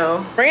as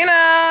hell.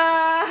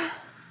 Marina!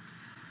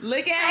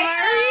 Look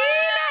at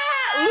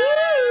Marina!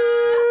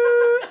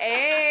 Ooh!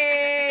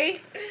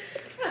 Hey!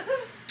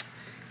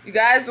 You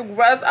guys, the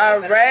girls are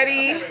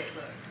ready.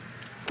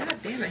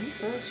 God damn it, he's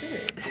slow as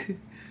shit.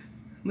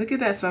 Look at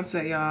that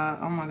sunset, y'all.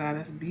 Oh my god,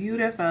 that's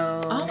beautiful.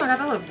 Oh my god,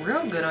 that look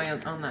real good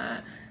on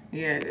that.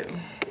 Yeah, it do.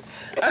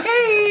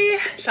 Okay,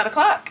 shot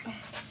o'clock.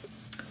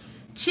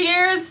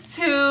 Cheers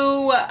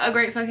to a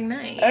great fucking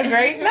night. A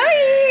great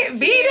night.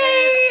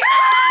 B-Day.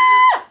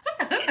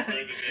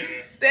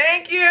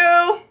 Thank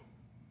you.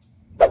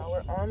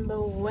 We're on the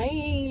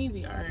way.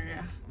 We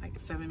are like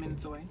 7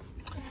 minutes away.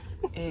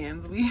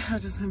 And we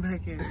have just been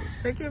back here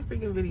taking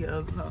freaking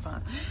videos the whole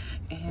time.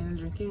 And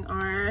drinking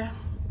our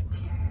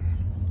cheers.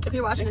 If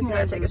you're watching this, you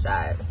gotta take a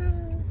shot.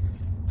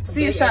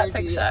 See a shot,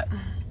 take a shot.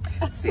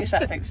 See a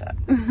shot, take a shot.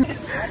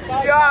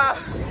 Y'all,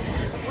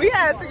 we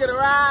had to get a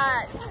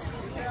ride.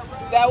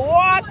 That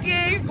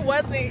walking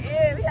wasn't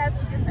it. We had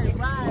to get that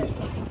ride.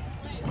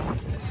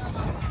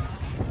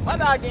 My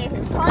dog getting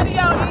his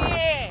cardio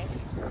in.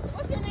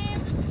 What's your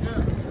name?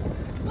 Yeah.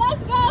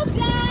 Let's go,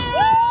 Jay!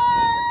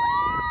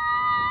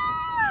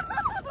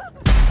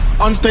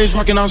 On stage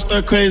rocking, I'm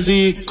stir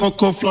crazy.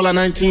 Coco flow like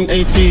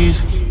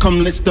 1980s.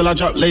 Come lit, still I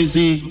drop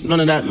lazy. None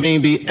of that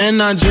maybe.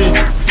 Energy.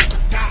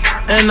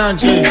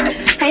 Energy.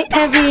 Hey,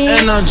 Evie.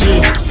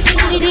 Energy.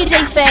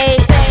 DJ Faye.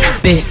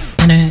 Big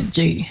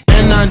energy.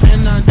 Energy.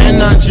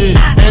 Energy.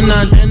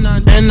 Energy.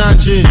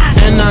 Energy.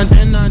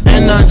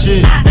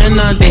 Energy.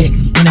 Big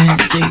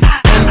energy.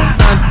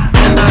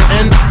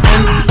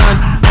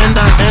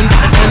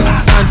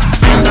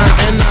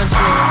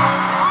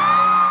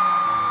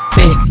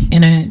 Big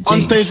energy. On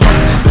stage rocking,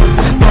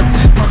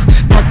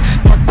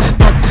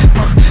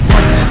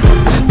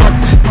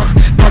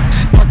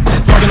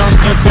 I'm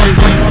stir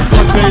crazy.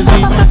 Fuck crazy.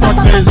 Fuck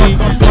crazy.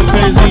 Fuck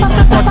crazy.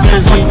 Fuck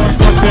crazy.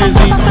 Fuck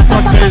crazy.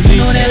 Fuck crazy.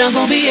 Know that I'm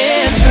gonna be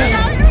extra.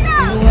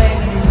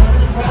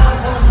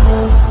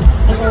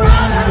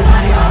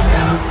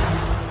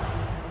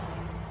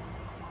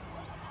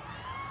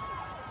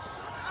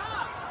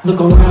 Look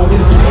around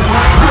this.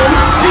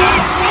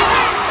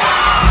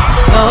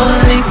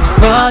 Police,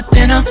 raw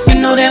dinner. You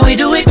know that we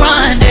do it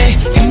grande.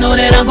 You know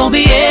that I'm gonna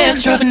be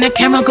extra. And the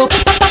camera go.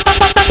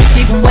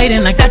 Keep them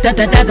waiting like that.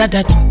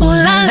 Ooh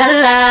la la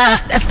la.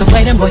 That's the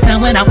way them boys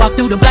sound when I walk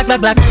through the black.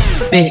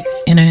 Big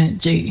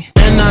energy.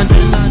 Energy.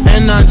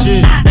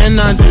 Energy.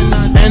 Energy.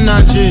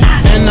 Energy.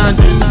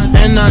 Energy.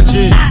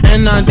 Energy.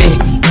 Big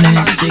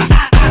energy.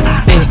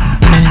 Big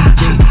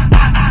energy.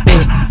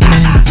 Big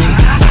energy.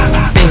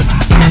 Big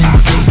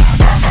energy.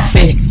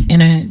 Big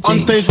energy. On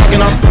stage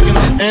rocking up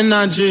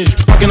energy.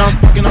 Rocking up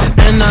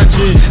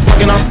energy.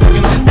 Rocking up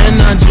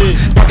energy.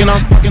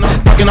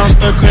 Rocking up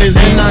stir crazy.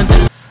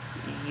 Energy.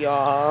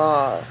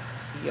 Y'all.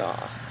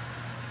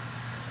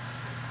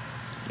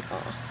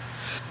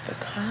 The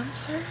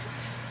concert?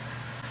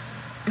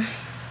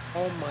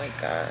 Oh my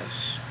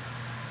gosh.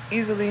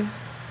 Easily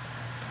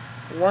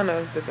one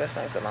of the best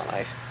nights of my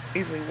life.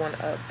 Easily one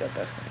of the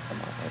best nights of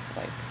my life.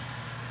 Like,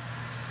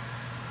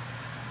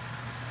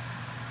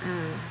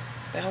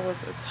 that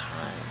was a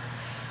time.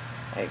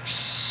 Like,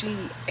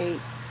 she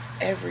ate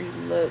every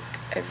look,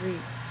 every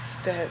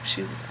step.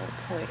 She was on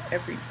point.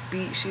 Every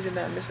beat. She did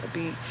not miss a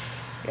beat.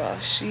 Y'all,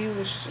 she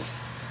was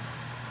just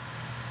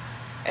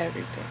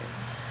everything.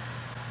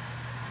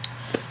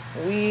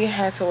 We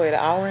had to wait 1.5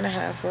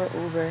 hours for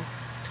an Uber.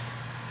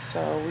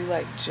 So we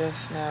like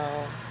just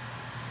now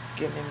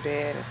getting in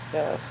bed and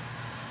stuff.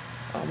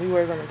 We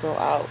were gonna go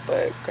out,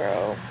 but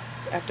girl,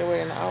 after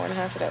waiting 1.5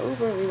 hours for that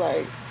Uber, we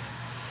like,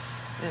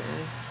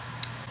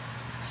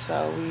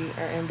 So we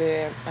are in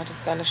bed. I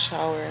just got in the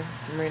shower.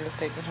 Marina's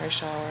taking her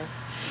shower.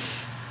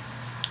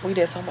 We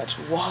did so much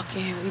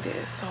walking. We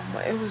did so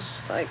much. It was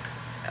just like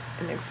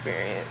an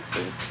experience.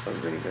 It was a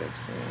really good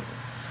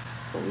experience.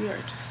 But we are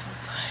just so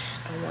tired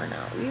and worn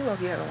out. We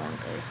lucky had a long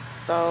day.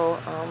 though.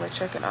 We're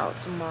checking out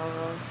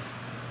tomorrow.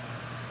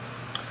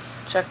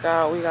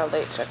 Checkout, we got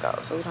late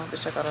checkout, so we don't have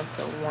to check out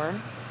until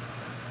 1.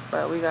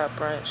 But we got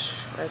brunch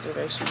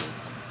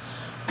reservations.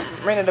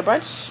 Raina, the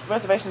brunch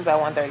reservations at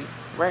 1:30,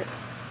 right?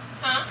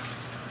 Huh?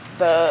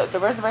 The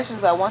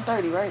reservations at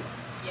 1:30, right?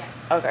 Yes.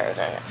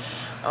 Okay.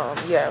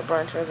 Yeah,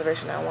 brunch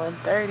reservation at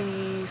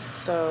 1:30.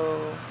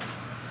 So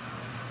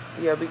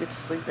yeah, we get to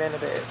sleep in a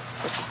bit,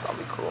 which is gonna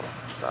be cool.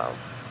 So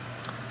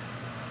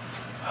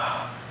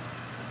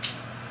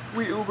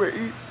we Uber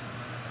Eats.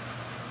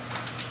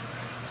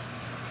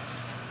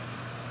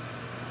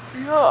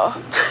 Yeah.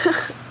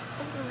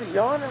 I'm just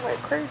yawning like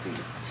crazy.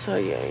 So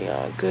yeah,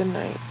 y'all, good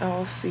night.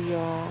 I'll see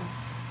y'all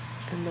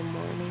in the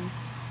morning.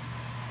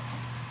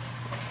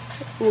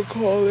 We'll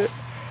call it.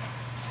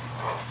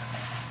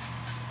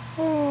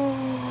 Good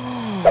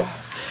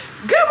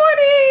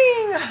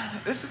morning!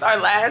 This is our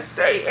last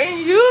day in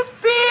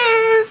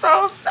Houston.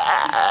 So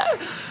sad.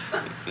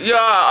 Y'all,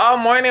 all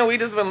morning we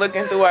just been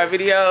looking through our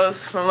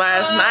videos from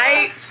last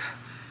night.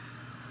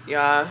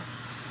 Y'all,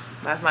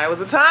 last night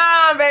was a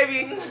time,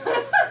 baby.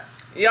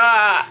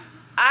 Y'all,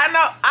 I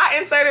know I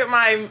inserted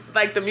my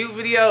the mute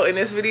video in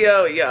this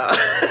video, y'all.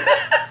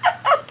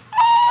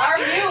 Our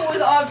mute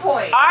was on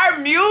point. Our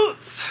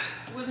mute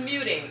was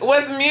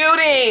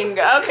muting,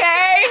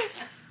 okay?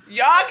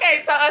 Y'all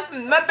can't tell us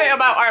nothing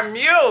about our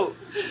mute.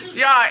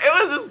 Y'all, it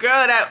was this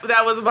girl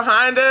that was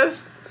behind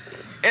us.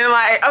 And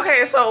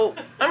okay, so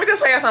let me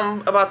just tell you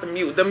something about the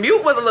mute. The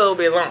mute was a little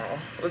bit long.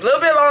 It was a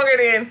little bit longer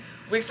than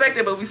we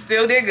expected, but we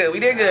still did good. We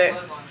did good.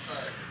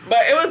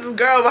 But it was this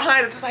girl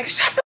behind us just like,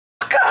 shut the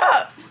fuck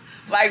up.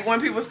 Like when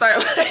people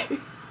start and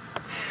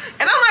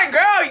I'm like,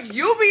 girl,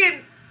 you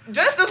being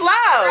just as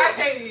loud.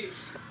 Right.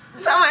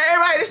 Telling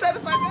everybody to shut the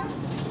fuck up.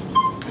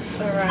 It's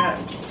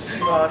alright. See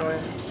Baldwin.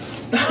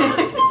 Y'all,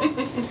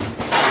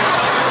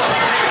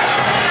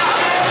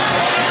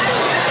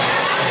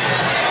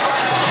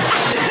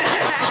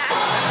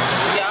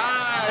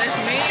 this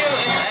menu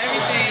is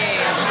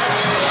everything.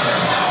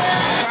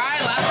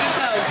 Fried lobster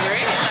tail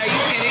grits? Are you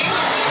kidding?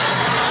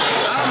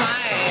 Oh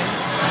my.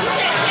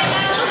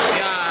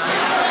 Y'all.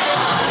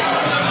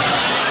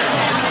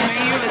 This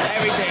menu is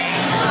everything.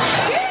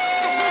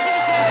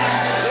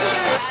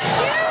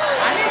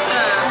 I need to.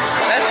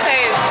 Let's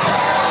taste.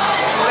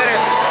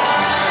 Literally.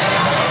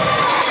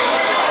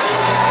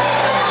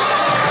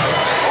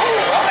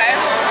 Ooh, okay.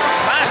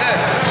 Mine good.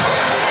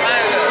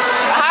 Mine good.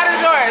 How is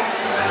yours?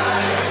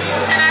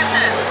 10 out of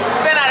 10.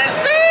 10 out of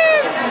 10.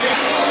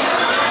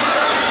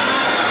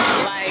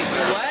 Like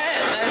what?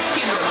 Let's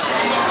keep it up.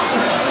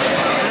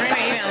 Marina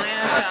eating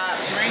lamb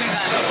chops. Marina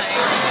got the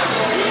same.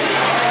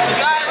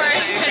 Y'all ever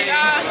in Houston,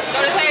 y'all go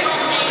to Taste?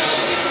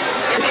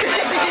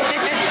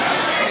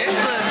 This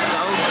looks so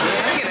good.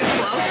 Let me get a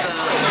close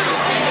up.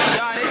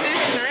 Y'all, this is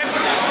shrimp,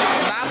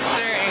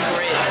 lobster, and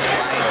grits.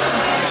 Like,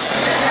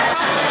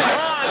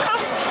 come on.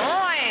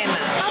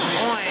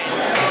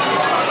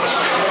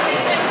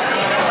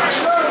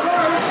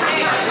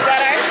 We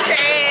got our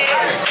shake.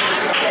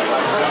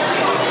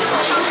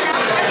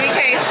 We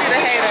can't see the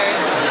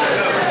haters.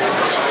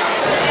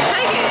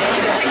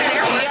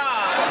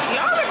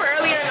 Y'all remember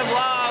earlier in the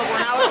vlog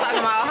when I was talking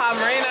about how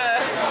Marina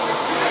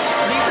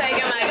be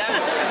taking like a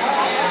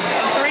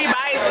 3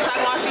 bites and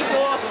talking about she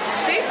full?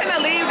 She's gonna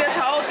leave this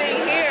whole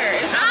thing here.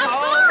 It's I'm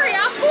sorry,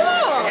 I'm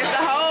full. It's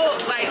the whole,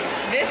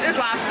 this is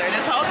lobster.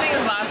 This whole thing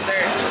is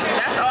lobster.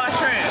 That's all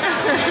shrimp.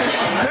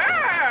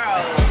 Girl!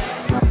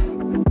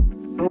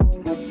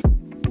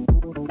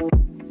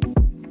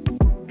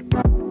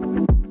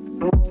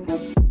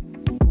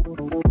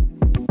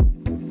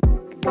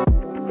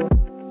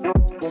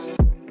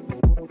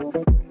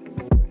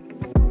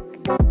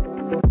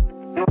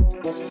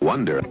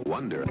 Wonder.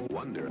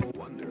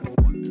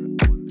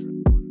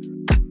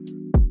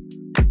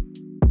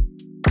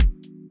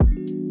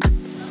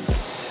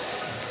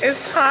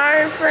 It's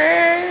time,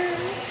 friend.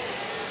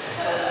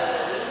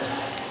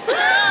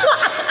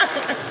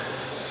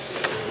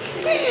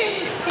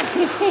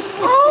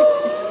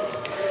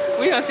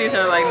 We gonna see each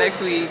other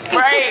next week.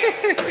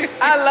 Right?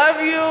 I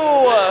love you.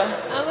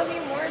 I love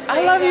you more.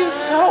 I love you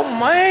so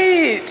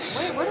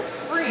much. Wait, what a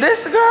freak.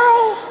 This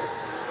girl,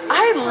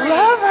 I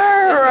love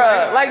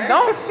her. Like,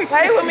 don't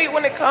play with me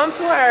when it comes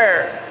to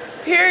her.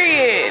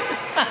 Period.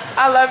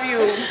 I love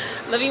you.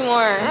 Love you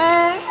more.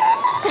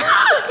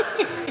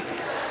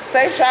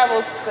 Safe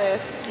travels,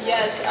 sis.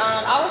 Yes.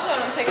 I was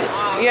trying to take them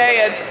off.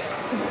 Yeah.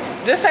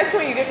 Just text me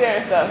when you get there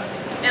and stuff.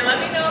 And let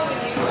me know when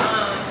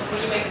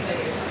you make the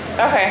video.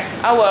 Okay,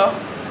 I will.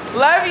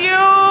 Love you.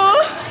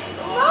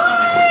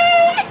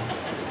 Bye.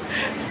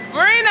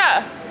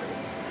 Marina.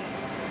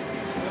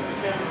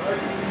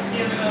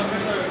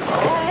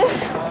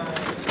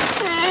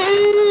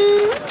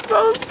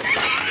 So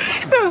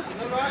sad.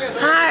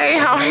 Hi,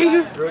 how are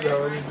you? Good,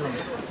 how are you doing?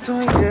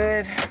 Doing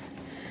good.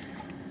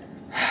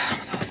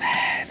 I'm so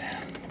sad.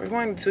 We're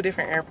going to 2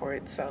 different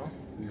airports, so.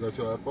 You go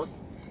to airport?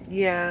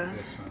 Yeah.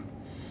 Yes,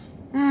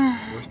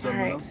 ma'am. Which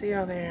terminal? Alright, see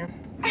y'all there.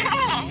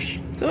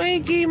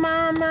 Twinkie,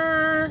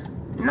 mama.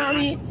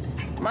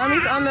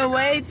 Mommy's on the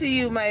way to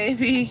you,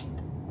 baby.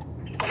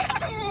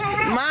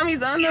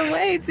 Mommy's on the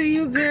way to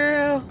you,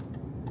 girl.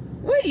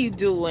 What are you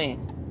doing?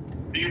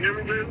 Do you hear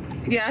me, babe?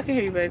 Yeah, I can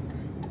hear you, babe.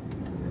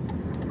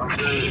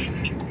 Okay.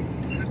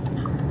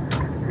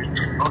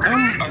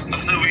 I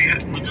said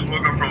we just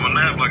woke up from a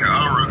nap like an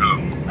hour ago.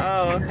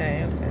 Oh,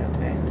 okay. I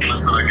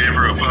said I gave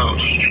her a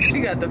pouch. She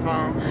got the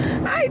phone.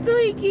 Hi,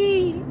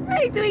 Twinkie.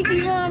 Hi,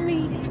 Twinkie,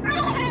 mommy.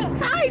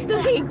 Hi,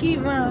 Twinkie,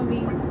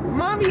 mommy.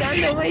 Mommy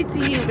on the way to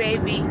you,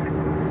 baby.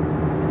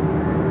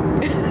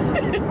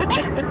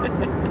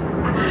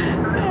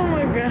 Oh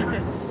my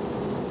God.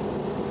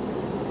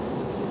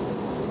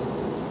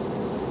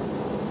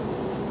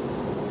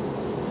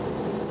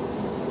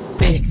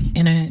 Big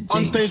energy.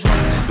 On stage,